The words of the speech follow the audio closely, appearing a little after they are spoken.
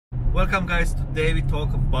Welcome guys, today we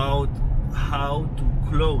talk about how to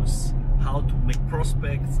close, how to make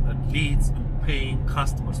prospects and leads to paying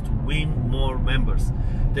customers, to win more members.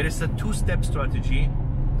 There is a two-step strategy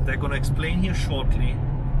that I'm going to explain here shortly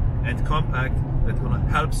and compact that's going to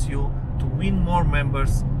help you to win more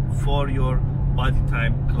members for your Body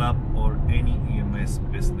Time Club or any EMS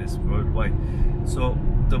business worldwide. So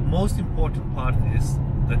the most important part is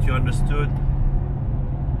that you understood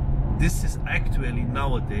this is actually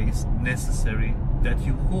nowadays necessary, that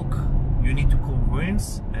you hook, you need to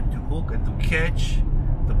convince and to hook and to catch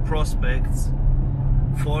the prospects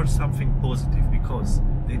for something positive, because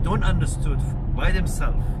they don't understood by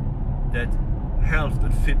themselves that health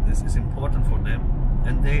and fitness is important for them,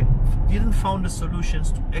 and they didn't found the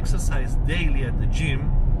solutions to exercise daily at the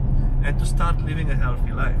gym and to start living a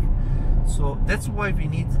healthy life. So that's why we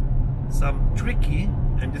need some tricky,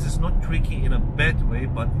 and this is not tricky in a bad way,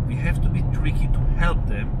 but we have to be tricky to help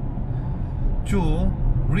them to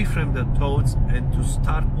reframe their thoughts and to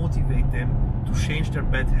start motivate them to change their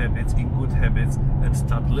bad habits in good habits and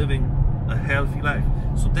start living a healthy life.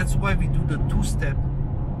 So that's why we do the two-step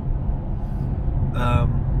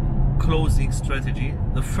closing strategy.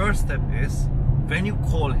 The first step is when you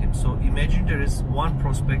call him. So imagine there is one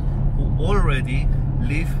prospect who already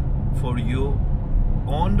live for you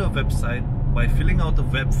on the website. By filling out the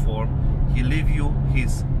web form, he leave you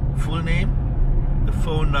his full name, the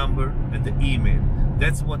phone number and the email.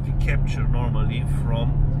 That's what we capture normally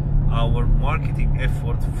from our marketing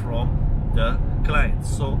effort from the client.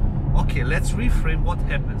 So okay, let's reframe what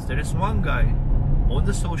happens. There is one guy on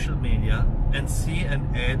the social media and see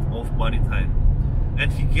an ad of Body Time,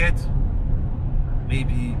 and he get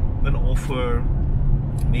maybe an offer,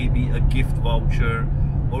 maybe a gift voucher,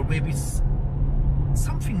 or maybe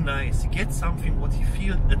something nice. He gets something what he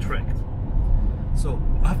feel attract. So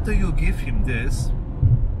after you give him this,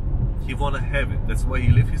 he wanna have it. That's why he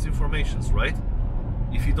leave his informations, right?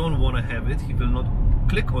 If you don't wanna have it, he will not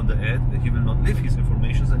click on the ad, he will not leave his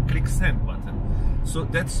informations and click send button. So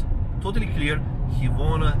that's totally clear, he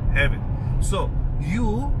wanna have it. So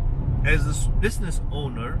you as a business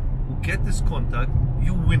owner who get this contact,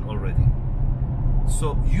 you win already.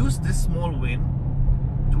 So use this small win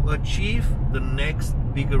to achieve the next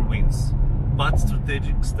bigger wins, but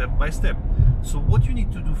strategic step by step. So what you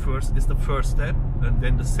need to do first is the first step and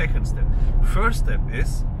then the second step. First step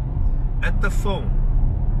is at the phone,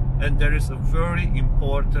 and there is a very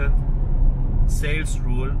important sales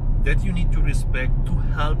rule that you need to respect to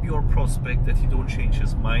help your prospect that he don't change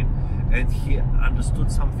his mind and he understood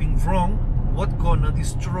something wrong, what gonna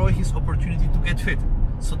destroy his opportunity to get fit.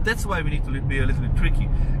 So that's why we need to be a little bit tricky,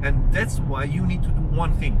 and that's why you need to do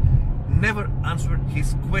one thing: never answer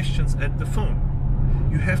his questions at the phone.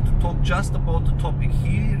 You have to talk just about the topic.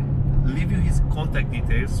 He leave you his contact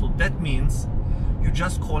details, so that means you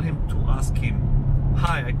just call him to ask him,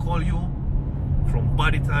 hi, I call you from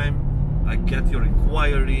Body Time, I get your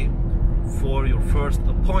inquiry for your first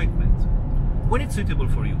appointment. When it's suitable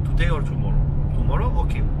for you, today or tomorrow? Tomorrow?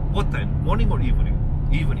 Okay. What time? Morning or evening?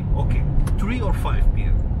 Evening, okay. 3 or 5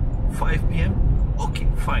 p.m. 5 p.m. okay,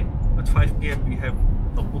 fine. At 5 p.m. we have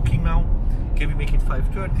a booking now. Can we make it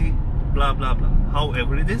 5:30? Blah blah blah.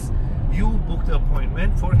 However it is, you book the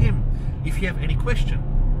appointment for him. If you have any question,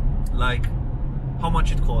 like how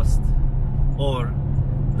much it costs, or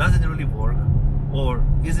does it really work, or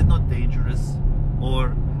is it not dangerous,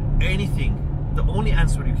 or anything, the only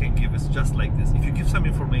answer you can give is just like this. If you give some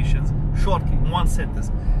information shortly, in one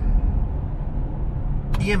sentence.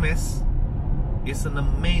 EMS is an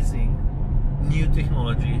amazing new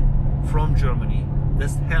technology from Germany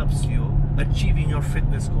that helps you achieving your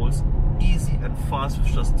fitness goals easy and fast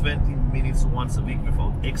with just 20 minutes once a week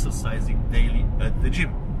without exercising daily at the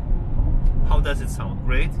gym. How does it sound?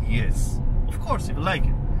 Great? Yes. Of course, if you like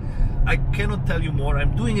it. I cannot tell you more.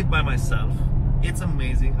 I'm doing it by myself. It's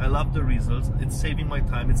amazing. I love the results. It's saving my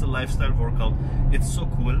time. It's a lifestyle workout. It's so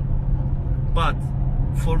cool. But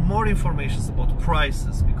for more information about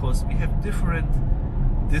prices, because we have different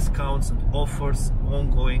discounts and offers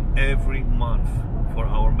ongoing every month for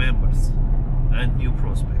our members and new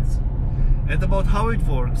prospects, and about how it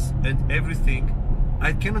works and everything,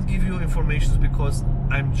 I cannot give you information because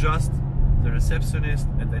I'm just the receptionist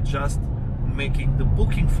and I'm just making the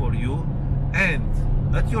booking for you. And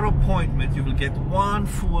at your appointment you will get 1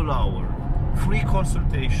 full hour free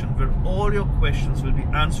consultation where all your questions will be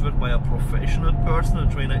answered by a professional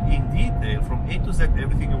personal trainer in detail from A to Z,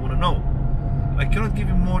 everything you want to know. I cannot give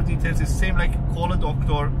you more details. It's the same like you call a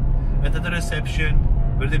doctor and at the reception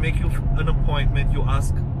where they make you an appointment, you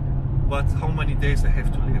ask, but how many days I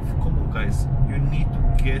have to live? Come on guys, you need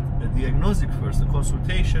to get a diagnostic first, a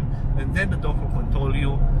consultation, and then the doctor can tell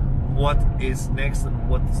you what is next and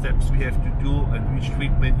what steps we have to do and which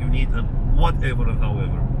treatment you need and whatever and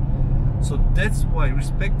however. So that's why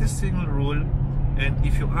respect this single rule. And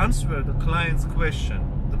if you answer the client's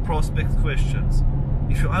question, the prospect's questions,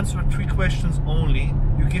 if you answer 3 questions only,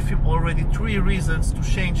 you give him already 3 reasons to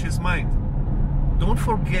change his mind. Don't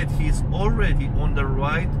forget, he is already on the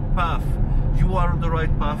right path. You are on the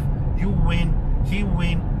right path. You win, he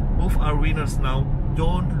win, both are winners now.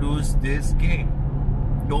 Don't lose this game.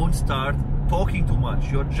 Don't start talking too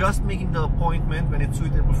much. You're just making the appointment when it's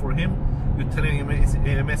suitable for him. You're telling him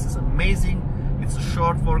EMS is amazing. It's a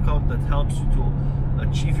short workout that helps you to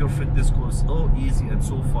achieve your fitness goals so easy and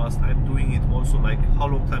so fast. I'm doing it also, like, how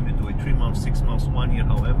long time you do it? 3 months, 6 months, 1 year,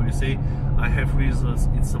 however you say. I have results.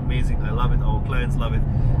 It's amazing. I love it. Our clients love it.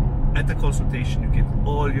 At the consultation, you get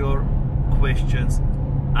all your questions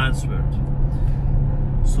answered.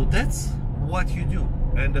 So that's what you do.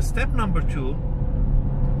 And the step number 2,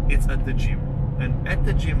 it's at the gym. And at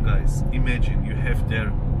the gym, guys, imagine you have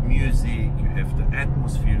their music, you have the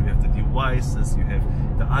atmosphere, you have the devices, you have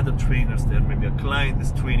the other trainers there. Maybe a client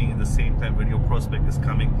is training at the same time when your prospect is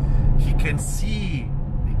coming. He can see,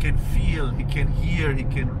 he can feel, he can hear, he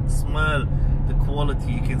can smell the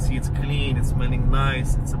quality. He can see it's clean, it's smelling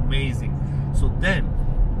nice, it's amazing. So then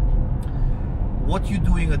what you're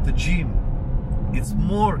doing at the gym, it's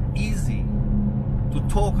more easy to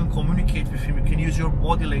talk and communicate with him. You can use your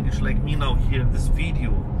body language, like me now here in this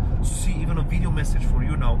video. See, even a video message for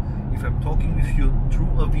you now, if I'm talking with you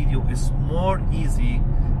through a video, is more easy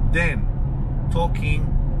than talking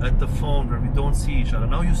at the phone where we don't see each other.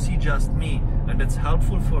 Now you see just me, and that's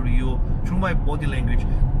helpful for you through my body language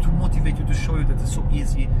to motivate you, to show you that it's so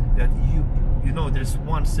easy, that you know there's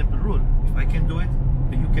one simple rule. If I can do it,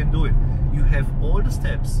 then you can do it. You have all the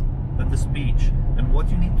steps and the speech and what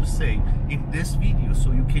you need to say in this video,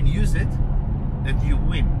 so you can use it and you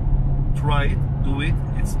win. Try it, do it.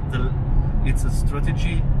 It's a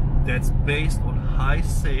strategy that's based on high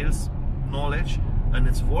sales knowledge, and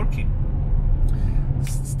it's working.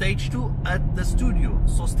 Stage 2 at the studio.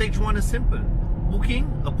 So stage 1 is simple: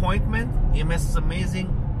 booking appointment. EMS is amazing.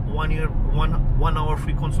 1 hour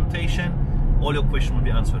free consultation. All your questions will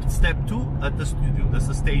be answered. Step 2 at the studio. That's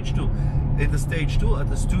the stage 2. In the stage 2 at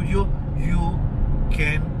the studio, you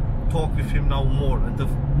can talk with him now more. And the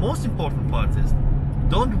most important part is,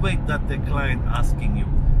 don't wait that the client asking you.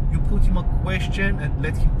 You put him a question and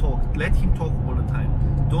let him talk. Let him talk all the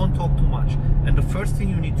time. Don't talk too much. And the first thing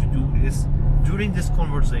you need to do is, during this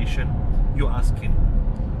conversation, you ask him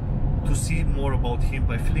to see more about him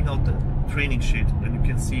by filling out the training sheet, and you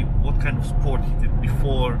can see what kind of sport he did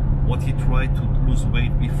before, what he tried to lose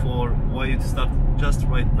weight before, why it started just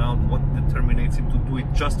right now, what determines him to do it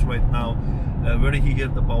just right now, where he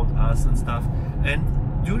heard about us and stuff. And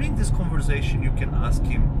during this conversation, you can ask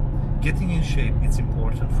him, getting in shape, it's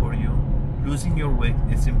important for you. Losing your weight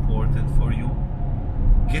is important for you.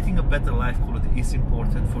 Getting a better life quality is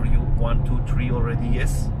important for you. 1, 2, 3 already,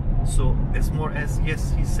 yes. So as more as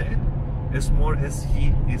yes he said, as more as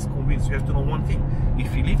he is convinced. You have to know one thing: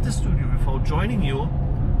 if he leaves the studio without joining you,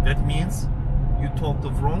 that means you talked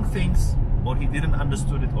of wrong things, or he didn't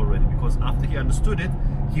understood it already. Because after he understood it,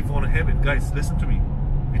 he wanna have it. Guys, listen to me.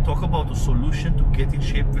 We talk about a solution to get in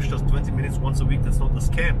shape, which does 20 minutes once a week. That's not a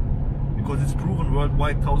scam, because it's proven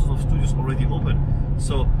worldwide. Thousands of studios already open.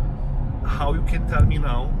 So how you can tell me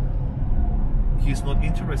now he's not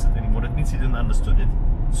interested anymore? That means he didn't understood it.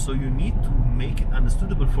 So you need to make it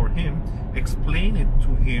understandable for him, explain it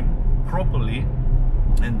to him properly,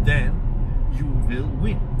 and then you will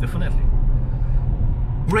win, definitely.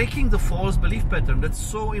 Breaking the false belief pattern, that's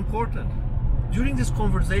so important. During this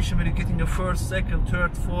conversation, when you're getting the first, second,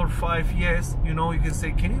 third, 4, 5 years, you know, you can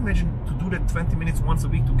say, can you imagine to do that 20 minutes once a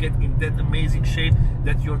week to get in that amazing shape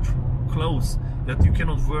that your clothes that you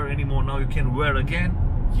cannot wear anymore, now you can wear again?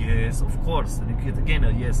 Yes, of course. And you get again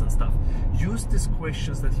a yes and stuff. Use these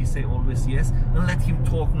questions that he say always yes, and let him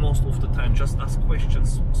talk most of the time. Just ask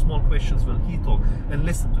questions, small questions while he talk, and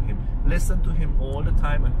listen to him. Listen to him all the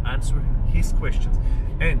time and answer his questions.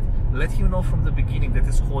 And let him know from the beginning that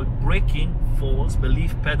it's called breaking false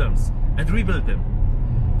belief patterns and rebuild them.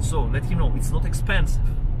 So let him know it's not expensive.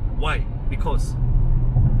 Why? Because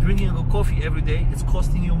drinking a coffee every day, it's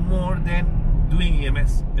costing you more than doing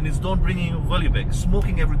EMS, and it's not bringing you value back.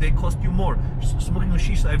 Smoking every day costs you more. Smoking a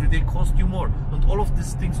shisha every day costs you more, and all of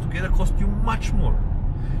these things together cost you much more.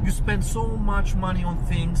 You spend so much money on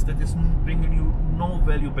things that is bringing you no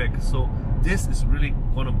value back. So this is really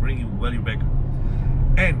gonna bring you value back.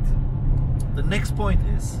 And the next point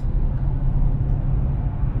is,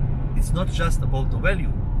 it's not just about the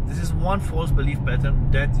value. This is one false belief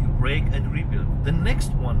pattern that you break and rebuild. The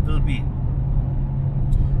next one will be,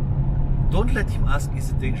 don't let him ask, is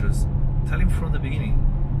it dangerous? Tell him from the beginning,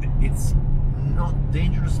 it's not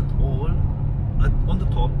dangerous at all on the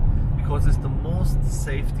top, because it's the most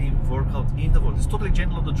safety workout in the world. It's totally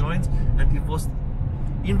gentle on the joints, and it was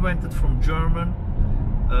invented from German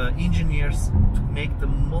engineers to make the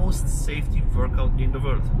most safety workout in the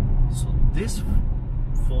world. So this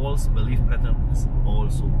false belief pattern is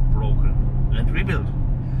also broken and rebuilt.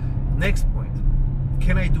 Next point,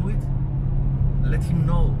 can I do it? Let him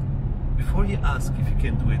know before he asks if you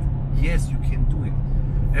can do it. Yes, you can do it.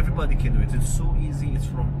 Everybody can do it. It's so easy. It's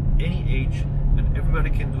from any age, and everybody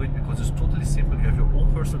can do it because it's totally simple. You have your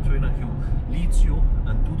own personal trainer who leads you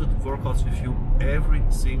and do the workouts with you every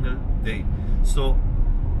single day. So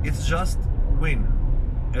it's just win.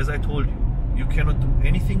 As I told you, you cannot do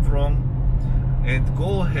anything wrong, and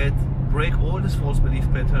go ahead, break all this false belief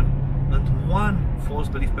pattern. And one false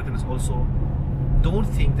belief pattern is also, don't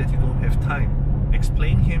think that you don't have time.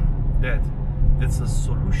 Explain him that that's a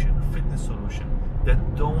solution, a fitness solution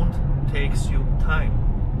that don't takes you time.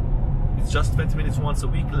 It's just 20 minutes once a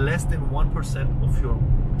week, less than 1% of your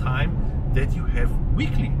time that you have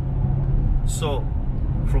weekly. So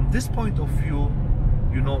from this point of view,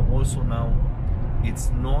 you know also now it's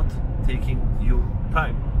not taking you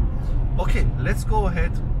time. Okay, let's go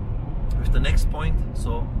ahead with the next point.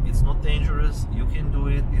 So it's not dangerous, you can do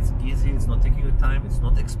it, it's easy, it's not taking you time, it's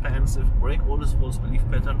not expensive. Break all this false belief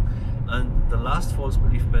pattern. And the last false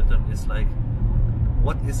belief pattern is like,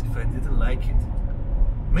 what is if I didn't like it?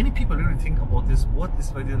 Many people really think about this, what is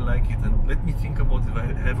if I didn't like it, and let me think about if I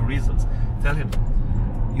have results. Tell him,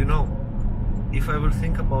 you know, if I will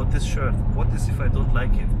think about this shirt, what is if I don't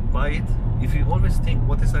like it? Buy it. If you always think,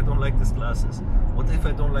 what if I don't like these glasses? What if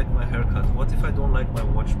I don't like my haircut? What if I don't like my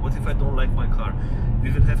watch? What if I don't like my car? We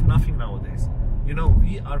will have nothing nowadays. You know,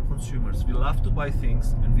 we are consumers. We love to buy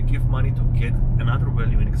things, and we give money to get another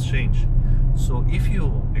value in exchange. So if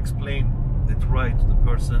you explain it right to the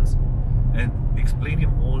persons and explain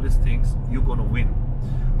him all these things, you're gonna win.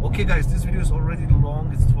 Okay guys, this video is already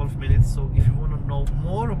long, it's 12 minutes, so if you want to know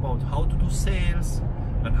more about how to do sales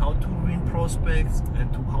and how to win prospects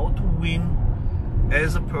and how to win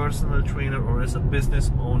as a personal trainer or as a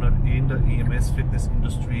business owner in the EMS fitness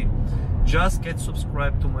industry, just get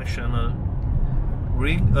subscribed to my channel,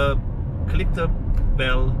 click the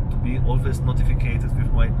bell to be always notified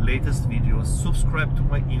with my latest videos, subscribe to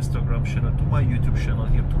my Instagram channel, to my YouTube channel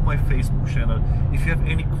here, to my Facebook channel. If you have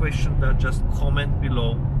any question, that just comment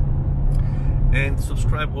below, and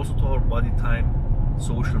subscribe also to our Body Time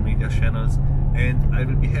social media channels, and I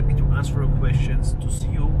will be happy to answer your questions, to see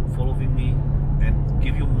you following me and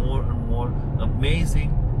give you more and more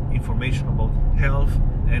amazing information about health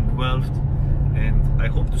and wealth. And I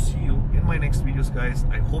hope to see you in my next videos, guys.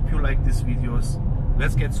 I hope you like these videos.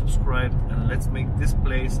 Let's get subscribed and let's make this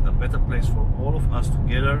place a better place for all of us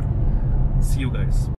together. See you guys.